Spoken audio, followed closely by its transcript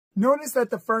Notice that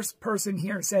the first person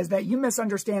here says that you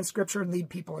misunderstand Scripture and lead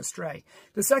people astray.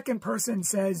 The second person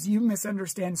says you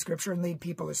misunderstand Scripture and lead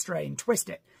people astray and twist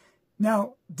it.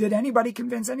 Now, did anybody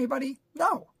convince anybody?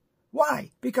 No. Why?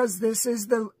 Because this is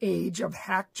the age of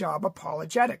hack job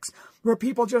apologetics, where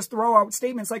people just throw out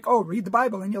statements like, oh, read the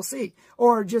Bible and you'll see,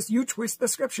 or just you twist the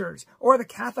Scriptures, or the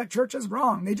Catholic Church is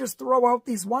wrong. They just throw out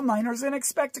these one-liners and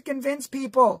expect to convince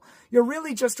people. You're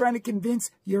really just trying to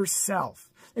convince yourself.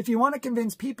 If you want to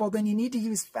convince people, then you need to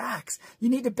use facts. You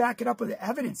need to back it up with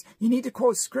evidence. You need to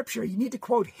quote Scripture. You need to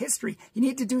quote history. You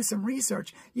need to do some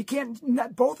research. You can't,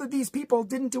 both of these people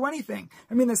didn't do anything.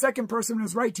 I mean, the second person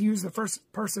was right to use the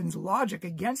first person's logic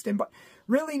against him, but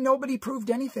really nobody proved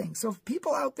anything. So if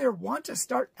people out there want to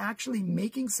start actually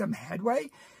making some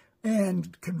headway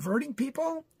and converting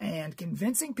people and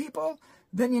convincing people,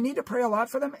 then you need to pray a lot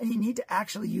for them and you need to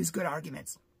actually use good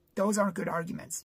arguments. Those aren't good arguments.